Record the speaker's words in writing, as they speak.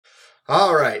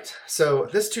All right, so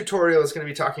this tutorial is going to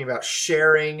be talking about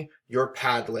sharing your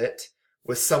Padlet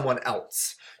with someone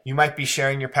else. You might be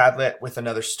sharing your Padlet with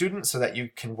another student so that you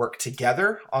can work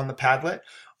together on the Padlet,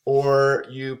 or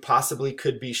you possibly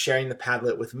could be sharing the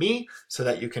Padlet with me so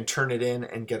that you can turn it in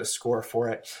and get a score for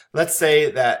it. Let's say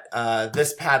that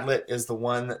this Padlet is the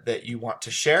one that you want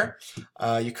to share.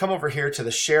 You come over here to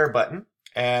the share button,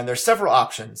 and there's several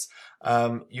options.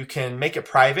 You can make it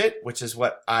private, which is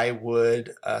what I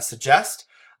would suggest.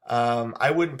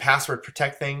 I wouldn't password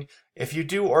protect thing. If you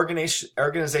do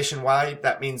organization-wide,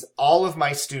 that means all of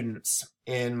my students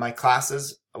in my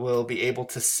classes will be able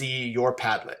to see your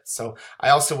Padlet. So I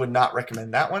also would not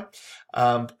recommend that one.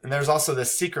 And there's also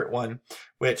this secret one,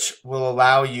 which will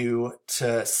allow you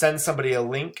to send somebody a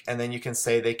link, and then you can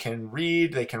say they can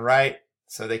read, they can write,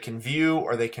 so they can view,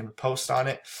 or they can post on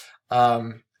it.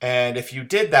 And if you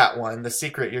did that one, the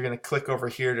secret, you're going to click over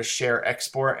here to share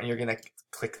export, and you're going to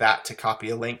click that to copy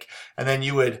a link. And then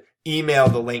you would email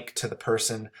the link to the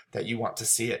person that you want to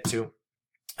see it to.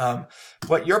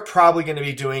 What you're probably going to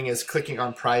be doing is clicking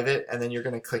on private, and then you're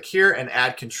going to click here and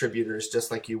add contributors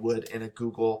just like you would in a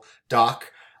Google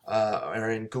Doc or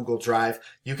in Google Drive.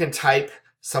 You can type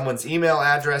someone's email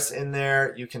address in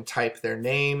there. You can type their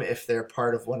name if they're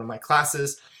part of one of my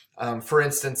classes. For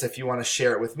instance, if you want to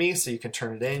share it with me so you can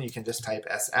turn it in, you can just type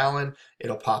S. Allen.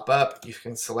 It'll pop up. You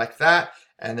can select that,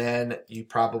 and then you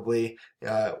probably,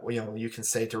 you can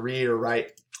say to read or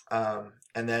write. And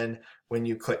then when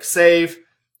you click save,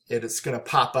 it's going to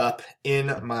pop up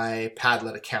in my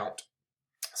Padlet account.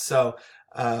 So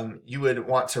you would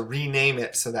want to rename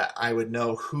it so that I would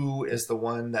know who is the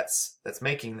one that's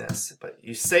making this. But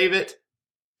you save it.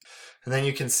 And then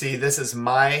you can see this is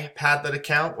my Padlet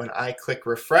account. When I click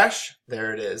refresh,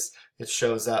 there it is. It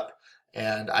shows up,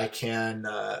 and I can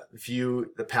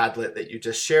view the Padlet that you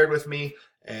just shared with me,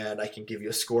 and I can give you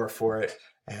a score for it.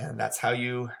 And that's how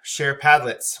you share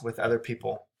Padlets with other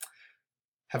people.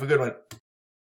 Have a good one.